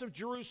inhabitants of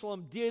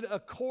Jerusalem did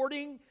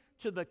according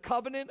to the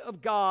covenant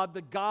of God,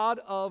 the God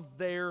of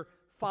their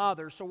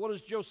fathers. So what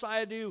does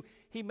Josiah do?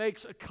 He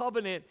makes a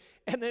covenant.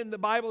 And then the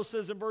Bible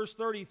says in verse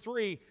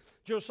 33,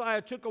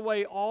 Josiah took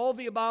away all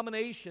the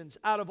abominations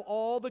out of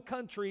all the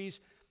countries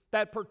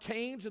that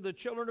pertain to the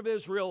children of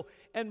Israel,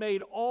 and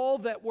made all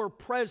that were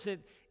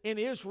present in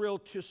Israel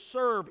to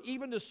serve,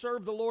 even to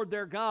serve the Lord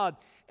their God.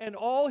 And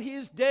all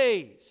his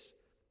days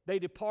they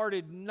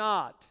departed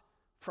not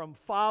from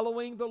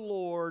following the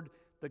Lord,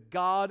 the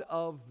God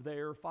of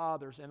their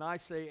fathers. And I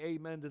say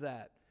amen to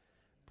that.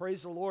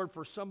 Praise the Lord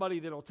for somebody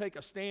that will take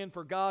a stand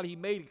for God. He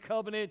made a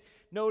covenant.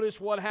 Notice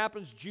what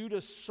happens.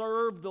 Judah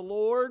served the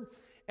Lord.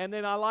 And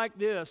then I like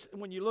this.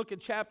 When you look at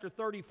chapter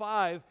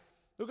 35,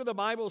 look what the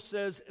Bible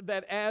says,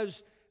 that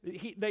as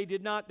they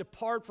did not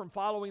depart from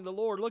following the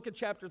Lord. Look at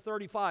chapter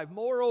 35.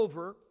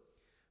 Moreover,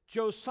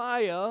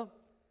 Josiah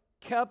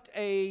kept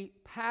a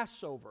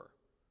Passover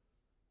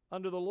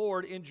unto the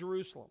Lord in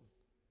Jerusalem.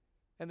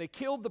 And they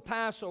killed the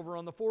Passover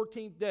on the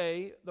 14th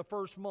day, the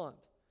first month.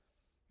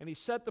 And he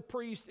set the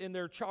priests in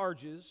their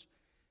charges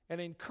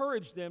and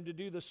encouraged them to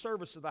do the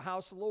service of the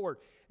house of the Lord,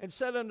 and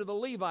said unto the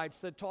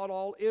Levites that taught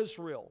all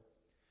Israel,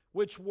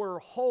 which were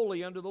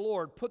holy unto the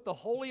Lord, put the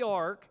holy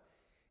ark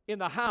in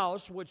the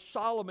house which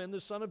Solomon, the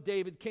son of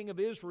David, king of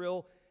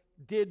Israel,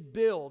 did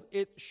build.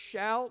 It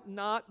shall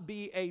not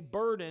be a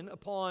burden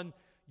upon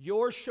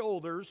your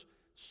shoulders.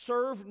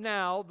 Serve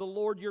now the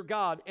Lord your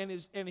God and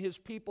his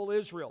people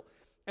Israel,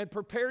 and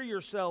prepare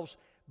yourselves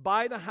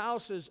by the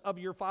houses of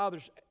your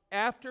fathers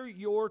after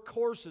your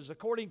courses,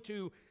 according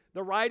to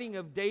the writing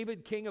of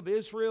David, king of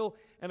Israel,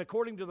 and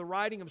according to the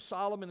writing of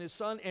Solomon his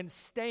son, and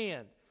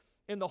stand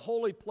in the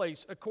holy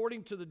place,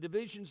 according to the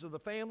divisions of the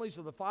families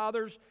of the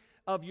fathers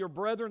of your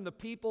brethren, the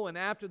people, and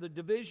after the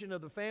division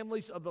of the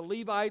families of the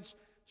Levites.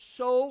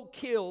 So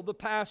kill the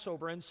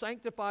Passover, and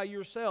sanctify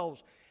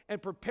yourselves,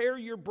 and prepare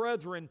your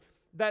brethren,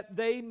 that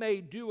they may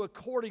do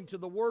according to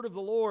the word of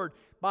the Lord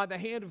by the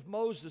hand of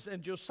Moses.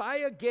 And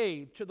Josiah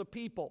gave to the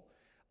people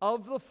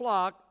of the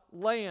flock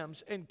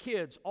lambs and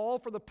kids, all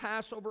for the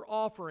Passover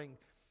offering,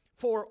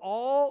 for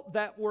all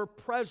that were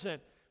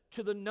present,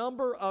 to the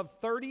number of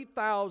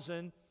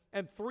 30,000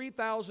 and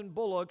 3,000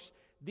 bullocks.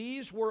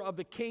 These were of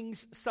the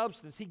king's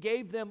substance. He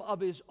gave them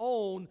of his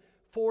own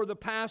for the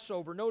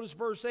Passover. Notice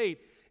verse 8.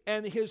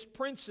 And his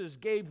princes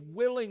gave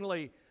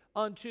willingly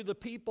unto the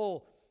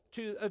people,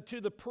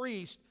 to the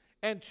priest,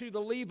 and to the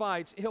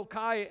Levites,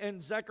 Hilkiah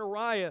and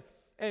Zechariah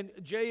and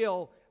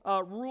Jael,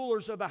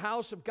 rulers of the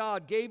house of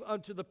God, gave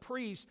unto the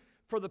priests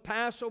for the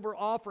Passover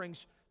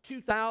offerings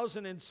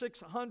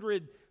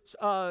 2,600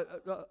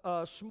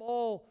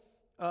 small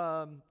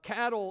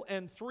cattle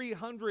and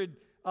 300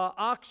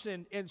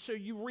 oxen. And so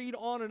you read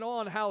on and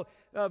on how,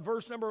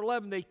 verse number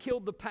 11, they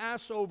killed the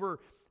Passover,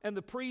 and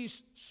the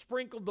priests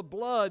sprinkled the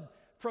blood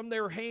from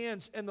their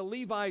hands, and the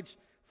Levites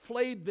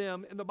flayed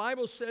them. And the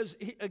Bible says,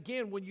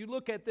 again, when you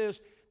look at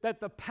this, that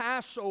the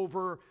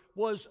Passover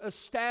was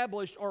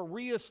established or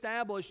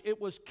reestablished. It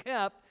was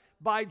kept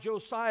by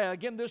Josiah.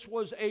 Again, this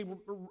was a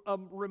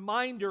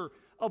reminder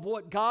of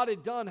what God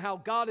had done, how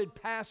God had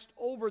passed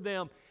over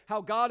them, how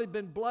God had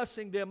been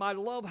blessing them. I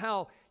love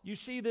how you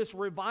see this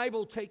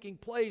revival taking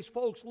place.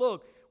 Folks,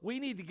 look, we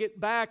need to get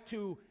back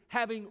to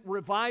having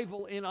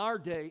revival in our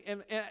day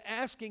and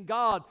asking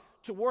God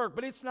to work.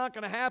 But it's not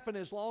going to happen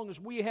as long as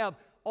we have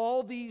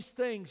all these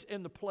things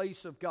in the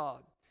place of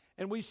God.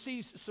 And we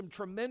see some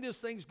tremendous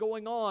things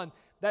going on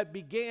that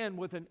began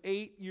with an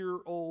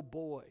 8-year-old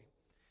boy.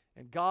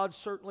 And God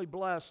certainly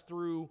blessed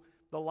through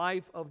the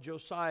life of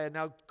Josiah.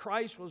 Now,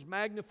 Christ was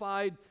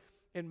magnified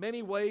in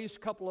many ways. A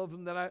couple of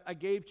them that I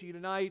gave to you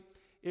tonight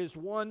is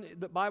one,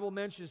 the Bible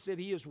mentions that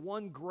he is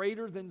one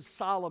greater than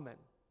Solomon.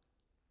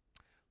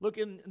 Look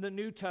in the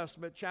New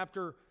Testament,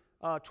 chapter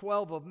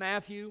 12 of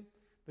Matthew.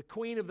 The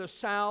queen of the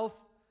south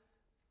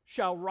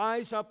shall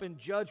rise up in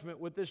judgment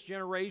with this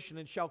generation,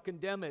 and shall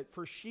condemn it.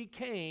 For she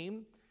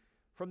came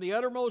from the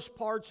uttermost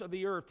parts of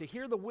the earth to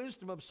hear the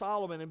wisdom of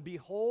Solomon, and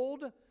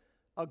behold,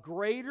 a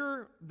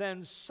greater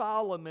than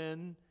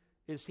Solomon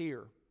is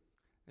here.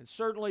 And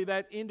certainly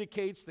that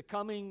indicates the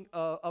coming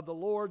of the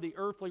Lord. The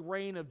earthly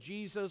reign of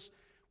Jesus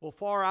will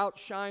far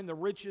outshine the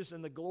riches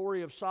and the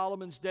glory of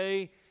Solomon's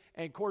day.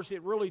 And of course,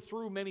 it really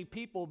threw many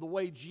people the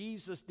way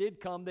Jesus did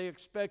come. They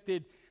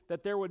expected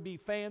that there would be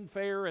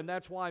fanfare, and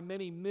that's why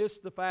many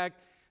missed the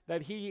fact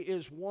that he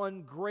is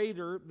one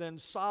greater than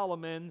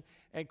Solomon.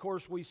 And of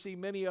course, we see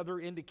many other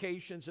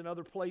indications in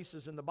other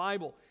places in the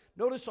Bible.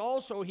 Notice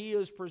also he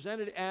is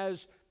presented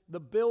as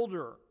the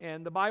builder.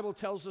 And the Bible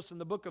tells us in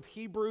the book of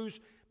Hebrews,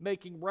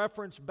 making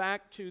reference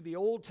back to the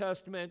Old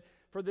Testament,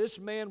 for this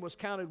man was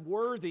counted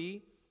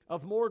worthy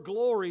of more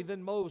glory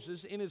than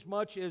Moses,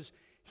 inasmuch as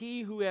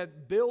he who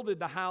had builded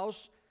the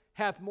house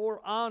hath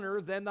more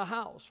honor than the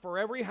house. For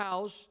every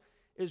house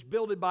is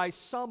builded by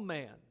some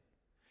man,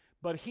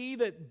 but he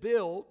that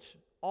built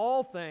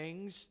all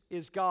things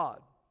is God.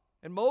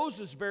 And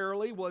Moses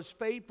verily was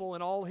faithful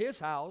in all his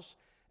house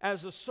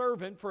as a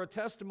servant for a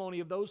testimony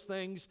of those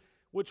things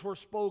which were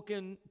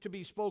spoken to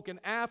be spoken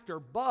after.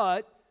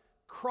 But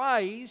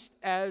Christ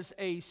as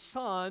a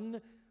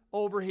son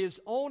over his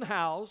own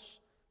house,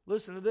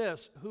 listen to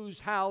this, whose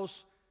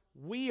house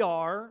we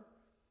are,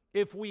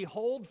 if we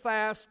hold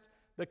fast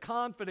the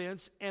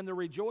confidence and the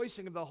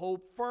rejoicing of the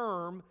hope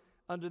firm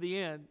unto the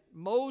end.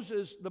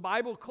 Moses, the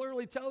Bible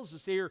clearly tells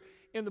us here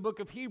in the book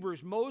of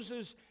Hebrews,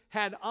 Moses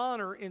had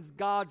honor in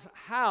God's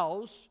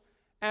house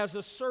as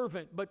a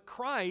servant, but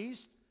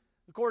Christ,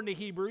 according to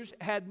Hebrews,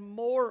 had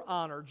more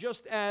honor.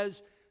 Just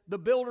as the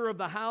builder of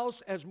the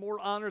house has more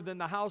honor than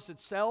the house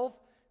itself,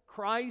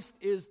 Christ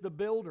is the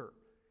builder.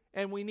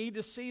 And we need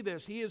to see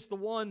this. He is the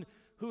one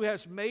who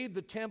has made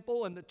the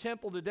temple, and the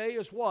temple today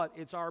is what?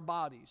 It's our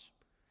bodies.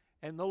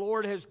 And the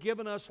Lord has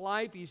given us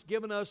life. He's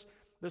given us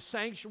the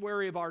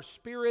sanctuary of our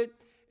spirit.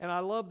 And I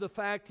love the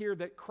fact here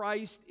that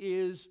Christ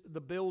is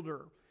the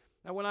builder.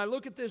 Now, when I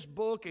look at this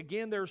book,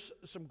 again, there's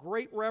some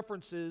great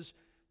references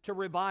to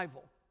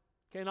revival.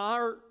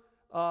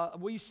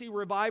 We see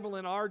revival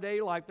in our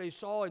day like they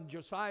saw in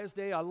Josiah's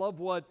day. I love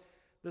what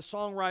the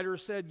songwriter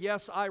said.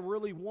 Yes, I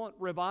really want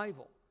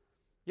revival.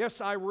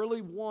 Yes, I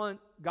really want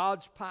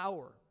God's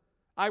power.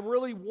 I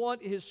really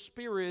want His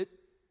Spirit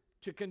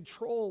to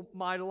control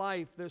my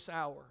life this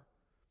hour.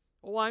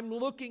 Oh, I'm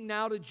looking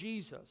now to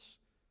Jesus.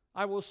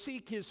 I will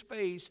seek His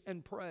face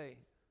and pray,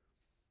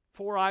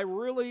 for I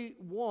really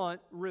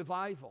want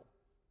revival.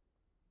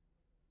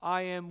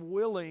 I am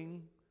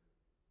willing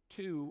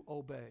to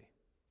obey.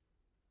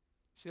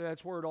 See,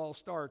 that's where it all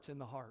starts, in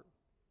the heart.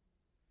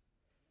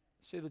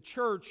 See, the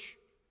church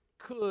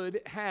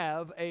could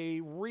have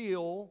a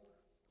real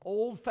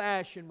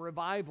old-fashioned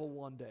revival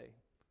one day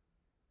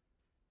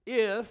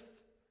if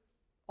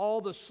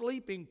all the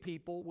sleeping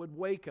people would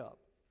wake up,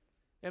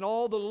 and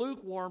all the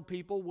lukewarm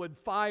people would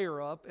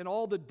fire up, and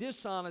all the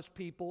dishonest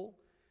people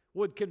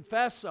would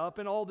confess up,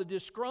 and all the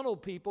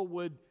disgruntled people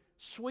would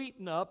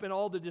sweeten up, and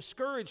all the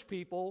discouraged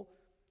people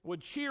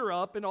would cheer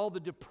up, and all the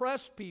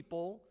depressed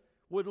people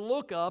would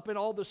look up, and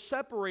all the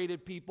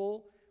separated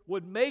people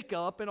would make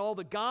up, and all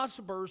the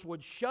gossipers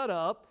would shut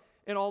up,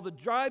 and all the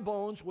dry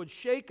bones would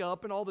shake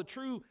up, and all the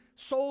true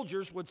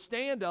soldiers would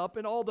stand up,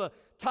 and all the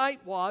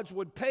tightwads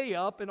would pay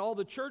up, and all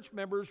the church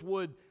members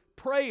would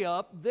pray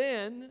up.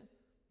 Then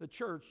the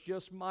church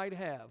just might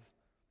have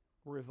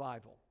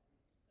revival.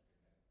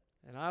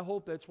 And I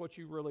hope that's what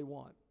you really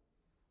want.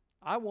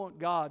 I want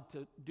God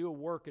to do a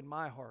work in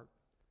my heart.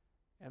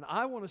 And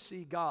I want to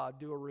see God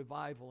do a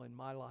revival in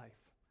my life.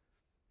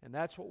 And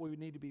that's what we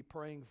need to be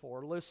praying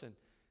for. Listen,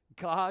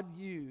 God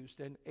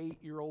used an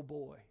 8-year-old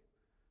boy.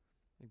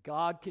 And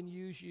God can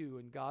use you,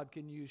 and God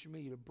can use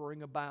me to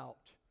bring about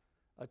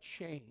a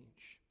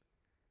change.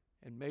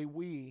 And may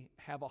we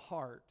have a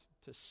heart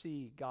to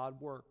see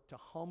God work, to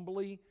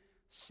humbly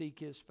seek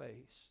His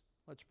face.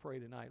 Let's pray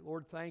tonight.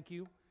 Lord, thank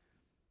you.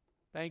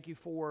 Thank you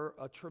for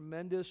a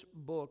tremendous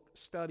book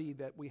study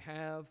that we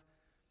have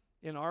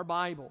in our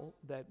Bible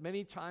that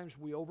many times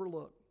we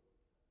overlook.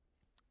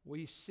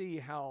 We see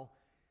how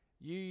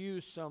you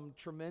use some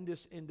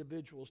tremendous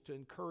individuals to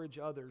encourage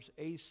others,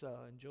 Asa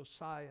and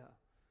Josiah,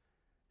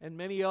 and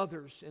many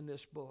others in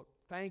this book.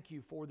 Thank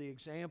you for the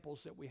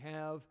examples that we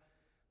have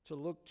to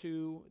look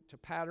to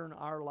pattern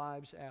our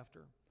lives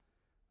after.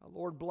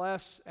 Lord,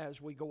 bless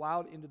as we go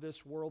out into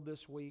this world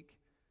this week.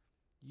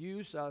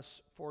 Use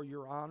us for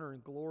your honor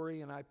and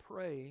glory, and I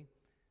pray,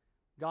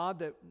 God,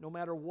 that no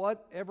matter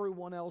what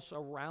everyone else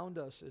around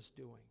us is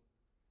doing,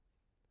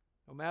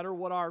 no matter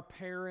what our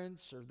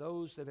parents or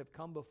those that have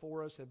come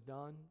before us have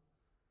done,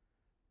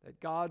 that,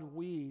 God,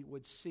 we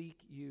would seek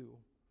you,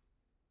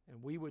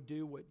 and we would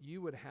do what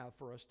you would have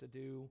for us to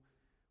do,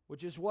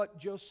 which is what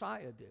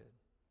Josiah did.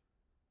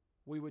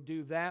 We would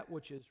do that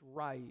which is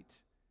right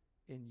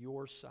in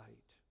your sight.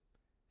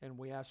 And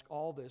we ask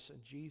all this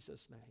in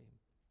Jesus' name.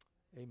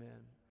 Amen.